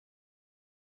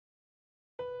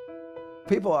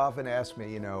People often ask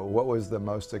me, what was the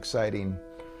most exciting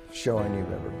showing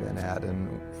you've ever been at?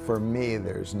 And for me,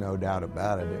 there's no doubt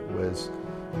about it. It was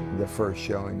the first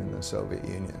showing in the Soviet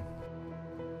Union.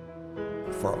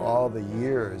 For all the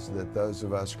years that those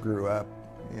of us grew up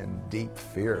in deep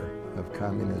fear of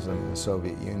communism in the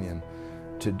Soviet Union,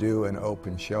 to do an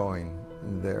open showing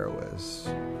there was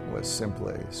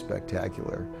simply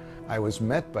spectacular. I was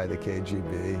met by the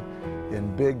KGB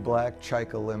in big black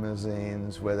Chaika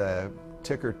limousines with a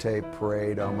ticker tape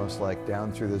parade almost like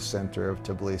down through the center of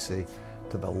Tbilisi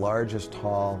to the largest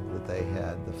hall that they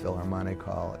had, the Philharmonic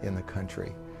Hall in the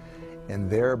country. And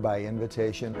there, by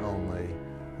invitation only,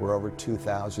 were over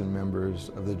 2,000 members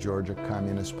of the Georgia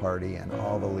Communist Party and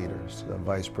all the leaders, the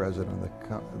vice president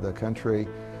of the country,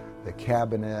 the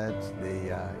cabinet,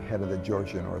 the head of the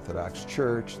Georgian Orthodox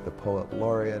Church, the poet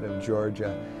laureate of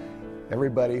Georgia.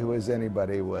 Everybody who was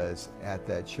anybody was at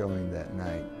that showing that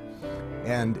night.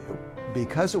 And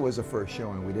because it was the first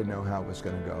showing, we didn't know how it was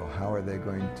going to go. How are they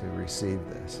going to receive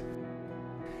this?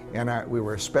 And we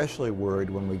were especially worried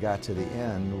when we got to the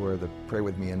end where the Pray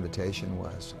With Me invitation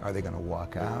was. Are they going to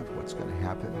walk out? What's going to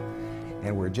happen?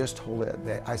 And we're just told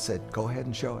that I said, go ahead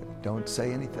and show it. Don't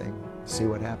say anything. See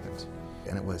what happens.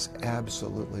 And it was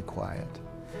absolutely quiet.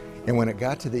 And when it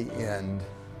got to the end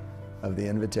of the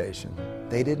invitation,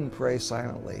 they didn't pray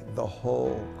silently. The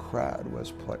whole crowd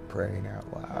was praying out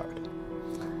loud.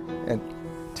 And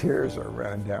tears are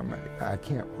running down I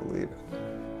can't believe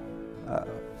it.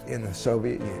 In the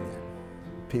Soviet Union,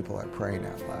 people are praying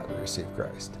out loud to receive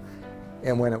Christ.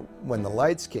 And when the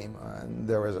lights came on,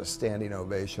 there was a standing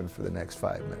ovation for the next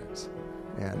 5 minutes.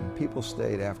 And people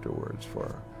stayed afterwards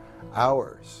for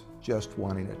hours just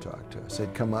wanting to talk to us.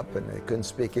 They'd come up and they couldn't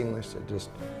speak English, they'd just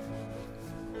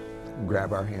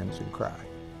grab our hands and cry.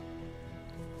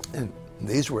 And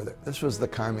this was the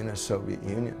communist Soviet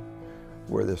Union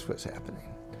where this was happening.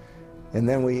 And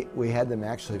then we had them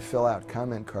actually fill out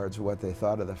comment cards of what they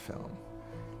thought of the film.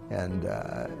 And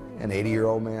an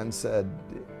 80-year-old man said,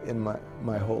 in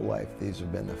my whole life, these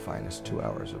have been the finest 2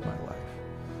 hours of my life.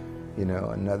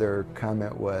 Another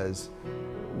comment was,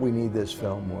 we need this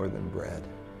film more than bread.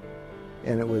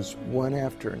 And it was one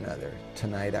after another.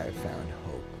 Tonight I found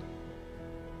hope.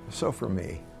 So for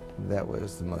me, that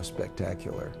was the most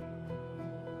spectacular.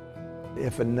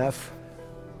 If enough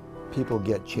people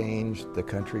get changed, the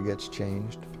country gets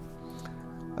changed.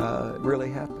 It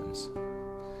really happens.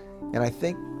 And I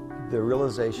think the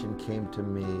realization came to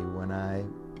me when I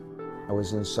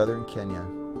was in southern Kenya,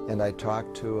 and I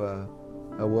talked to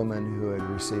a woman who had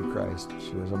received Christ.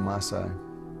 She was a Maasai.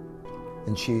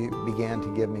 And she began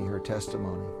to give me her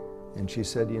testimony. And she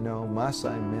said,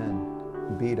 Maasai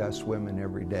men beat us women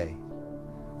every day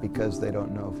because they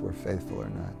don't know if we're faithful or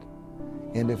not.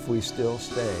 And if we still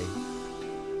stay,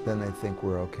 then they think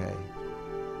we're okay.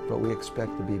 But we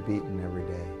expect to be beaten every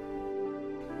day.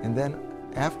 And then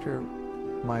after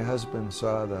my husband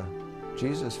saw the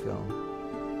Jesus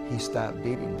film, he stopped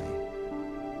beating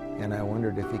me. And I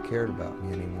wondered if he cared about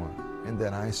me anymore. And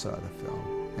then I saw the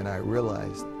film, and I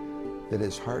realized that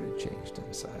his heart had changed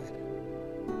inside.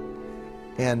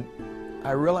 And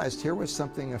I realized here was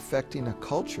something affecting a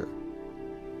culture.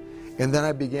 And then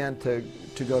I began to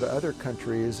go to other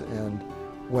countries, and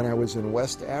when I was in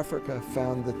West Africa,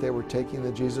 found that they were taking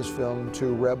the Jesus film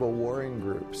to rebel warring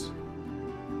groups.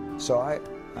 So I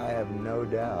have no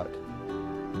doubt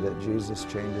that Jesus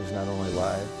changes not only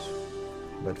lives,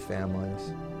 but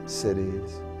families,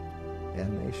 cities,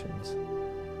 and nations.